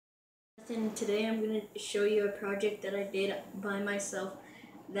And today I'm going to show you a project that I did by myself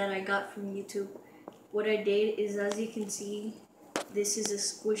that I got from YouTube. What I did is, as you can see, this is a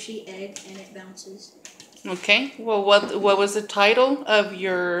squishy egg and it bounces. Okay, well what was the title of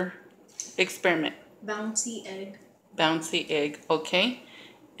your experiment? Bouncy egg. Bouncy egg, okay.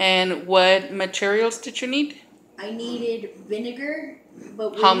 And what materials did you need? I needed vinegar,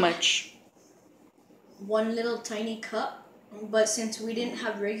 but How much? One little tiny cup. But since we didn't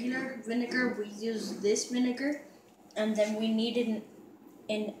have regular vinegar, we used this vinegar. And then we needed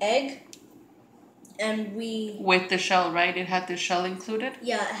an egg. And we... With the shell, right? It had the shell included?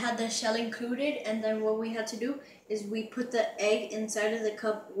 Yeah, it had the shell included. And then what we had to do is we put the egg inside of the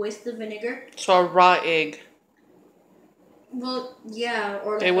cup with the vinegar. So a raw egg. Well, yeah.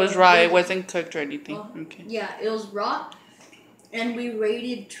 Or like it was raw. It wasn't cooked or anything. Okay. Yeah, it was raw. And we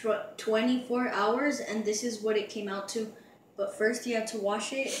waited 24 hours. And this is what it came out to. But first you have to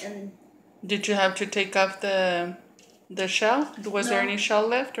wash it. And did you have to take off the shell? Was there any shell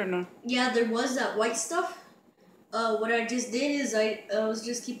left or no? Yeah, there was that white stuff. What I just did is I was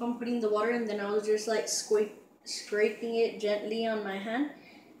just keep on putting the water, and then I was just like scraping it gently on my hand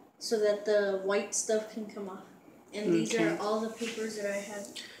so that the white stuff can come off. And these are all the papers that I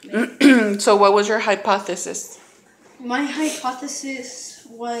had made. So what was your hypothesis? My hypothesis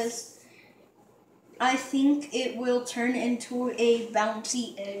was, I think it will turn into a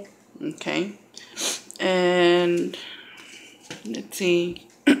bouncy egg. Okay. And let's see.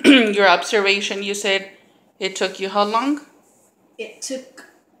 Your observation, you said it took you how long? It took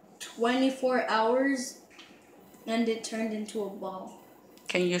 24 hours and it turned into a ball.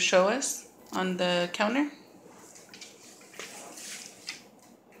 Can you show us on the counter?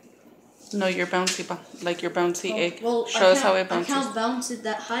 No, your bouncy ball, like your bouncy egg. Well, show us how it bounces. I can't bounce it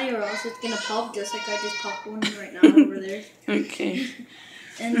that high or else it's going to pop just like I just popped one right now over there. Okay.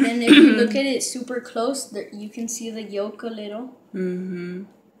 And then if you look at it super close, there, you can see the yolk a little. Mm-hmm.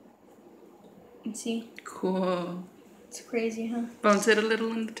 You can see? Cool. It's crazy, huh? Bounce it a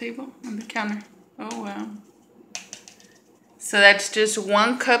little on the table, on the counter. Oh, wow. So that's just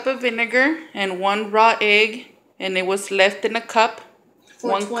 1 cup of vinegar and 1 raw egg, and it was left in a cup.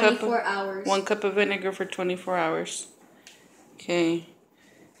 For 24 hours. 1 cup of vinegar for 24 hours. Okay.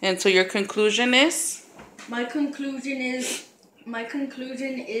 And so your conclusion is? My conclusion is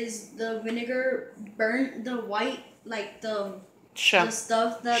the vinegar burnt the white, like the shell. The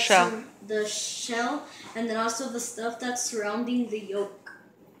stuff that's the shell, and then also the stuff that's surrounding the yolk.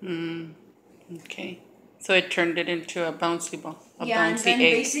 Okay. So it turned it into a bouncy ball, a bouncy and then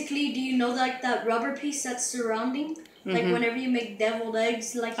egg. Basically, do you know like that rubber piece that's surrounding? Like whenever you make deviled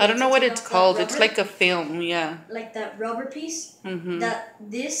eggs, like I don't know what it's called. It's like a film, yeah. Like that rubber piece. That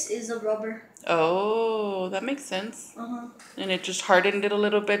this is a rubber. Oh, that makes sense. Uh-huh. And it just hardened it a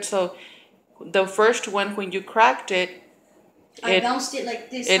little bit. So the first one, when you cracked it, I bounced it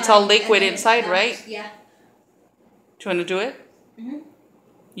like this. It's all liquid inside, right? Yeah. Do you want to do it?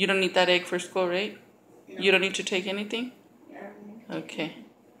 You don't need that egg for school, right? No. You don't need to take anything? Yeah. Okay.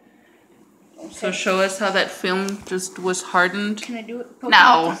 So show us how that film just was hardened. Can I do it?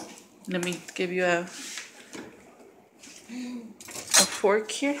 Now, let me give you a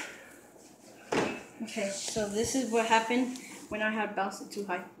fork here. Okay, so this is what happened when I had bounced it too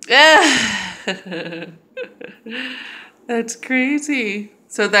high. That's crazy.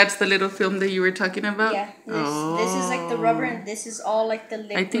 So that's the little film that you were talking about? Yeah. This is like the rubber, and this is all like the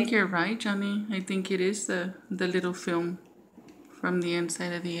liquid. I think you're right, Johnny. I think it is the little film from the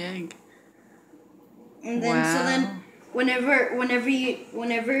inside of the egg. And then so then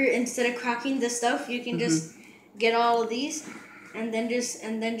whenever instead of cracking the stuff, you can just get all of these and then just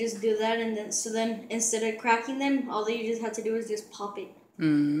do that, and then instead of cracking them, all that you just have to do is just pop it.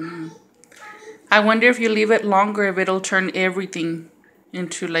 I wonder if you leave it longer, if it'll turn everything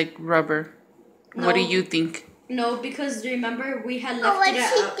into like rubber. No. What do you think? No, because remember we had left it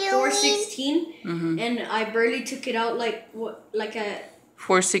at 4:16, and I barely took it out at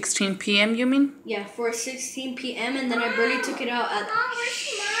 4:16 p.m. You mean? Yeah, 4:16 p.m. and then I barely took it out at.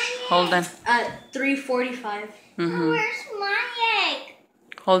 Hold on. At 3:45. Where's my egg?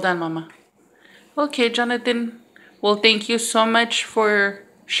 Hold on, Mama. Okay, Jonathan. Well, thank you so much for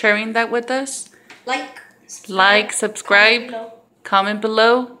sharing that with us. Subscribe, comment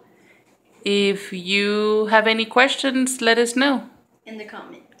below. If you have any questions, let us know. In the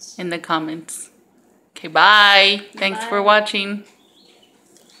comments. Okay, bye. Thanks for watching.